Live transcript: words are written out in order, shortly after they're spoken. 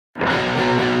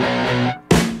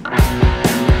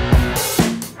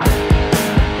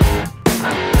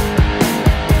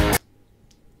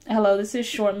Hello, this is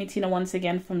Short Me Tina once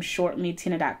again from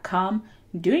shortmetina.com,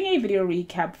 doing a video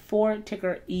recap for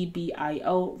ticker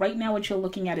EBIO. Right now what you're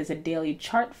looking at is a daily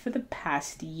chart for the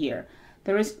past year.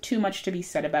 There isn't too much to be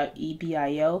said about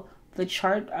EBIO. The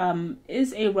chart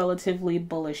is a relatively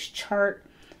bullish chart.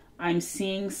 I'm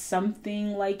seeing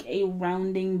something like a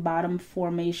rounding bottom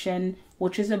formation,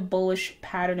 which is a bullish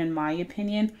pattern in my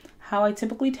opinion. How I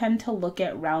typically tend to look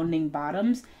at rounding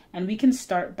bottoms, and we can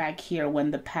start back here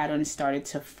when the pattern started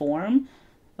to form.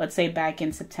 Let's say back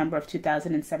in September of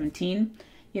 2017,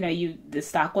 the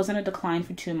stock was in a decline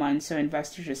for 2 months, so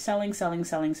investors are selling.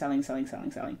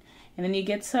 And then you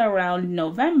get to around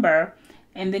November,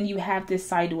 and then you have this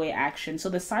sideways action. So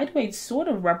the sideways sort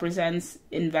of represents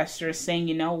investors saying,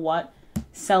 you know what,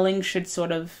 selling should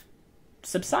sort of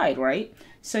subside, right?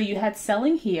 So you had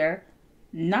selling here,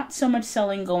 not so much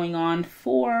selling going on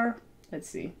for, let's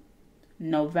see,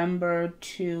 November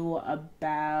to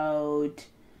about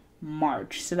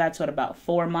March. So that's what, about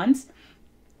 4 months.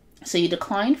 So you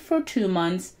declined for 2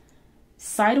 months,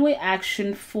 sideways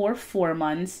action for 4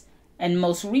 months, and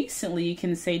most recently, you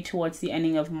can say towards the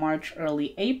ending of March,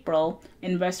 early April,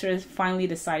 investors finally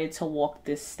decided to walk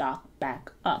this stock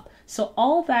back up. So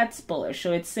all that's bullish.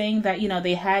 So it's saying that,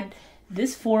 they had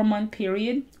this 4 month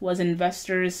period was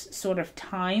investors' sort of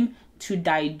time to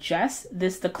digest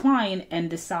this decline and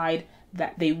decide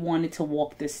that they wanted to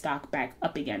walk this stock back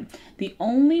up again. The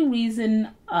only reason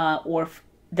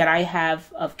that I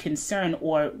have of concern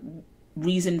or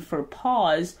reason for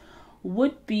pause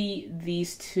would be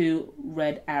these two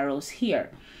red arrows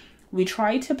here. We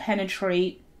tried to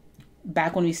penetrate,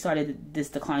 back when we started this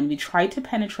decline, we tried to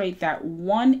penetrate that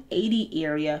 180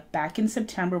 area back in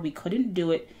September. We couldn't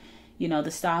do it.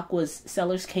 The stock was,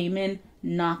 sellers came in,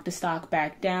 knocked the stock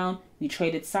back down. We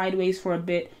traded sideways for a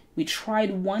bit. We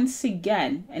tried once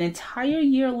again, an entire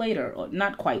year later, or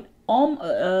not quite,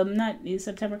 not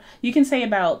September, you can say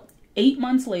about 8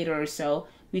 months later or so,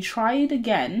 we tried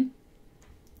again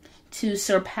to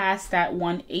surpass that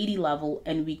 180 level,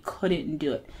 and we couldn't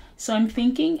do it. So I'm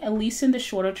thinking, at least in the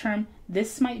shorter term,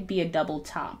 this might be a double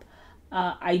top.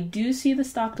 I do see the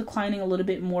stock declining a little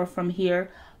bit more from here,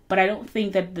 but I don't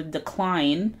think that the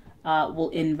decline will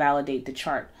invalidate the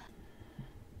chart.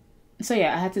 So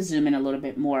yeah, I had to zoom in a little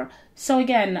bit more. So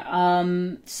again,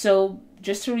 so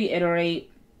just to reiterate,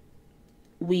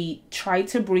 we tried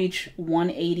to breach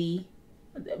 180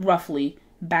 roughly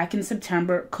back in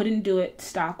September, couldn't do it.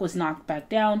 Stock was knocked back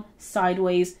down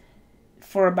sideways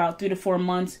for about 3 to 4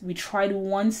 months. We tried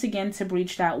once again to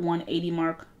breach that 180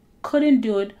 mark, couldn't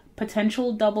do it.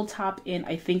 Potential double top in.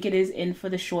 I think it is in for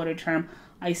the shorter term.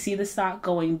 I see the stock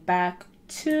going back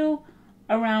to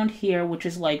around here, which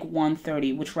is like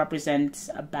 130, which represents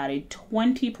about a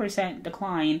 20%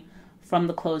 decline from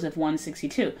the close of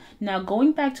 162. Now,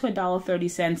 going back to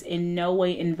 $1.30 in no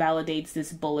way invalidates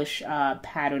this bullish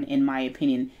pattern, in my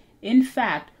opinion. In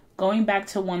fact, going back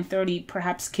to 130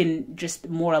 perhaps can just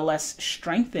more or less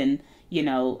strengthen,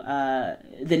 the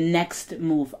next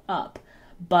move up.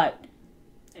 But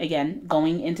again,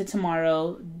 going into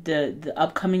tomorrow, the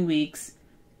upcoming weeks,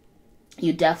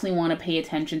 you definitely want to pay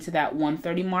attention to that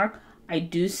 130 mark. I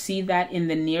do see that in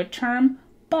the near term,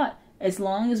 but as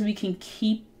long as we can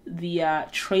keep the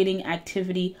trading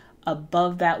activity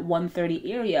above that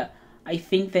 130 area, I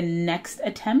think the next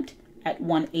attempt at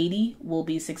 180 will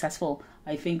be successful.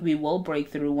 I think we will break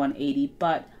through 180,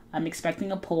 but I'm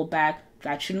expecting a pullback.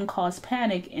 That shouldn't cause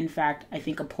panic. In fact, I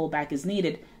think a pullback is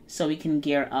needed so we can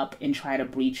gear up and try to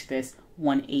breach this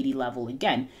 180 level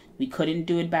again. We couldn't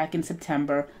do it back in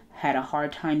September, had a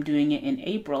hard time doing it in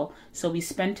April, so we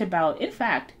spent about, in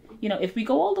fact, if we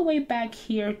go all the way back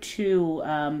here to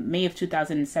May of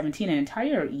 2017, an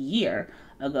entire year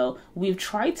ago, we've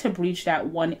tried to breach that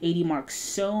 180 mark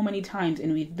so many times,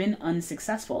 and we've been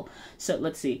unsuccessful. So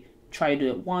let's see, try to do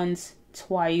it once,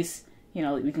 twice,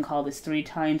 we can call this 3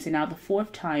 times, and now the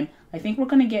 4th time, I think we're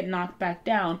going to get knocked back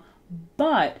down,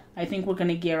 but I think we're going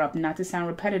to gear up. Not to sound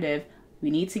repetitive, we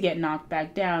need to get knocked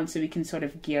back down so we can sort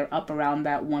of gear up around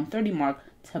that 130 mark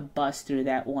to bust through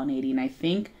that 180. And I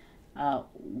think,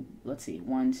 let's see,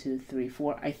 1, 2, 3,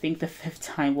 4. I think the 5th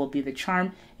time will be the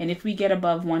charm. And if we get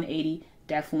above 180,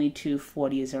 definitely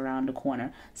 240 is around the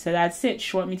corner. So that's it.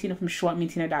 Short Me Tina from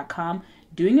shortmetina.com.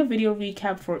 Doing a video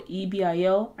recap for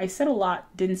EBIO. I said a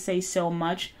lot, didn't say so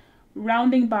much.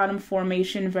 Rounding bottom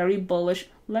formation, very bullish.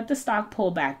 Let the stock pull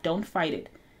back. Don't fight it.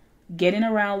 Get in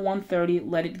around 130,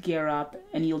 let it gear up,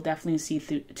 and you'll definitely see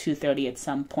 230 at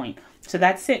some point. So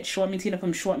that's it. Short Me Tina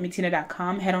from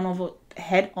shortmetina.com.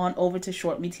 Head on over to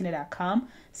shortmetina.com.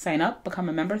 Sign up, become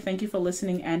a member. Thank you for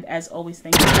listening, and as always,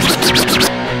 thank you.